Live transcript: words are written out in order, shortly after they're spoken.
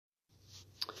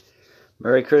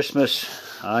Merry Christmas.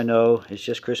 I know, it's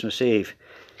just Christmas Eve.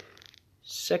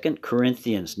 2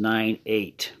 Corinthians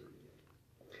 9:8.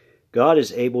 God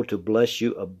is able to bless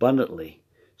you abundantly,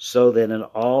 so that in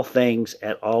all things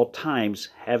at all times,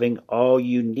 having all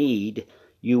you need,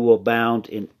 you will abound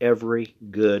in every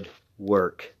good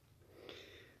work.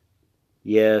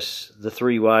 Yes, the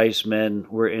three wise men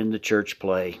were in the church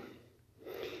play.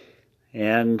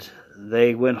 And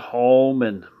they went home,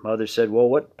 and Mother said, "Well,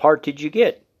 what part did you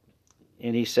get?"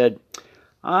 And he said,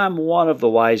 "I'm one of the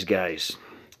wise guys."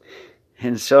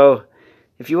 And so,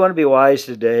 if you want to be wise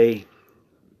today,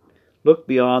 look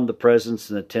beyond the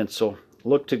presents and the tinsel.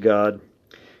 Look to God.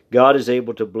 God is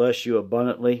able to bless you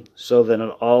abundantly, so that in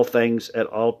all things at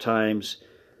all times,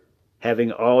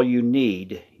 having all you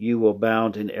need, you will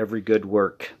abound in every good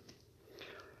work.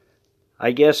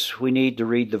 I guess we need to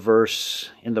read the verse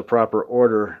in the proper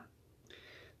order,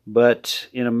 but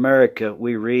in America,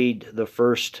 we read the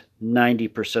first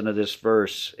 90% of this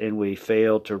verse, and we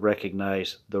fail to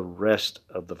recognize the rest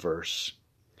of the verse.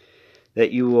 That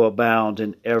you will abound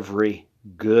in every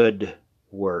good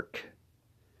work.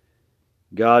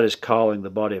 God is calling the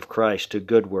body of Christ to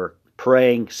good work,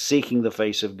 praying, seeking the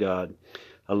face of God,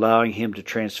 allowing Him to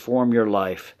transform your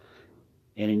life,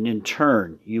 and in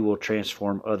turn, you will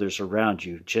transform others around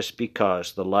you just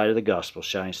because the light of the gospel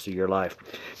shines through your life.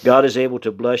 God is able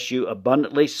to bless you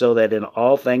abundantly, so that in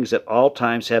all things at all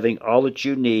times, having all that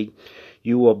you need,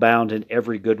 you will abound in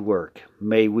every good work.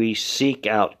 May we seek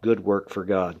out good work for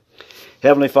God.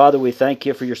 Heavenly Father, we thank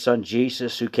you for your Son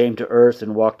Jesus, who came to earth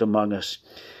and walked among us,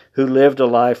 who lived a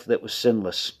life that was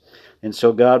sinless. And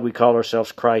so, God, we call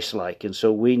ourselves Christ-like, and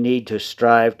so we need to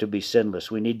strive to be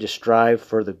sinless. We need to strive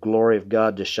for the glory of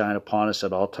God to shine upon us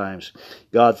at all times.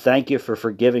 God, thank you for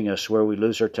forgiving us where we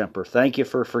lose our temper. Thank you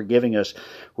for forgiving us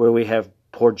where we have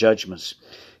poor judgments.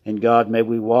 And God, may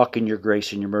we walk in your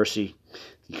grace and your mercy,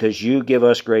 because you give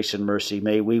us grace and mercy.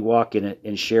 May we walk in it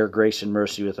and share grace and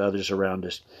mercy with others around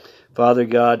us. Father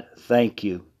God, thank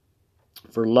you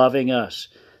for loving us.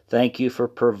 Thank you for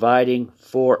providing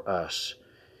for us.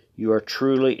 You are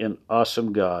truly an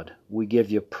awesome God. We give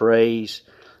you praise,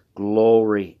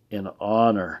 glory, and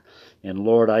honor. And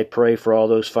Lord, I pray for all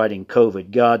those fighting COVID.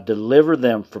 God, deliver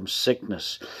them from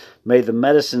sickness. May the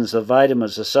medicines, the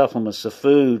vitamins, the supplements, the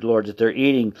food, Lord, that they're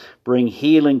eating bring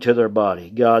healing to their body.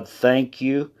 God, thank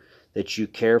you that you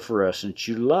care for us and that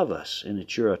you love us and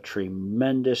that you're a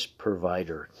tremendous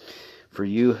provider. For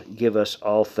you give us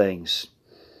all things.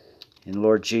 And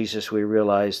Lord Jesus, we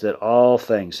realize that all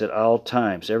things, at all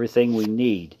times, everything we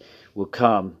need will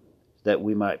come, that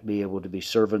we might be able to be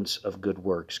servants of good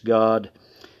works. God,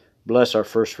 bless our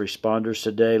first responders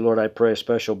today. Lord, I pray a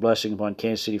special blessing upon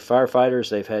Kansas City firefighters.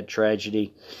 They've had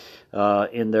tragedy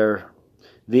in their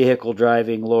vehicle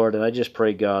driving, Lord, and I just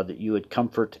pray, God, that you would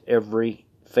comfort every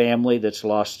family that's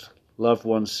lost loved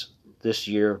ones this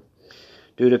year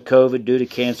due to COVID, due to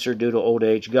cancer, due to old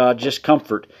age. God, just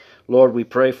comfort. Lord, we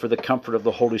pray for the comfort of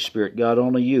the Holy Spirit. God,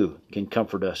 only you can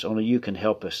comfort us. Only you can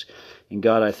help us. And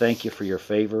God, I thank you for your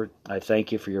favor. I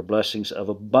thank you for your blessings of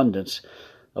abundance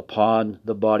upon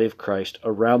the body of Christ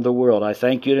around the world. I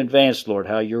thank you in advance, Lord,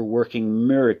 how you're working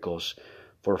miracles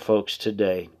for folks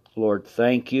today. Lord,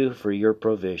 thank you for your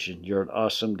provision. You're an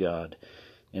awesome God.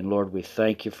 And Lord, we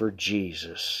thank you for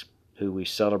Jesus, who we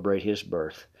celebrate his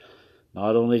birth.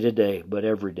 Not only today, but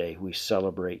every day we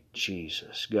celebrate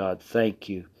Jesus. God, thank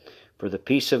you for the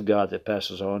peace of God that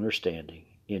passes all understanding.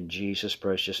 In Jesus'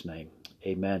 precious name,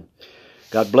 amen.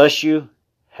 God bless you.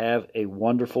 Have a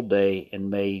wonderful day,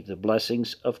 and may the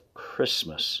blessings of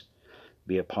Christmas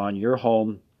be upon your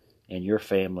home and your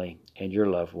family and your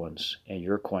loved ones and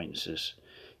your acquaintances.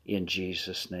 In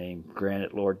Jesus' name, grant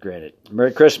it, Lord, grant it.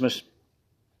 Merry Christmas.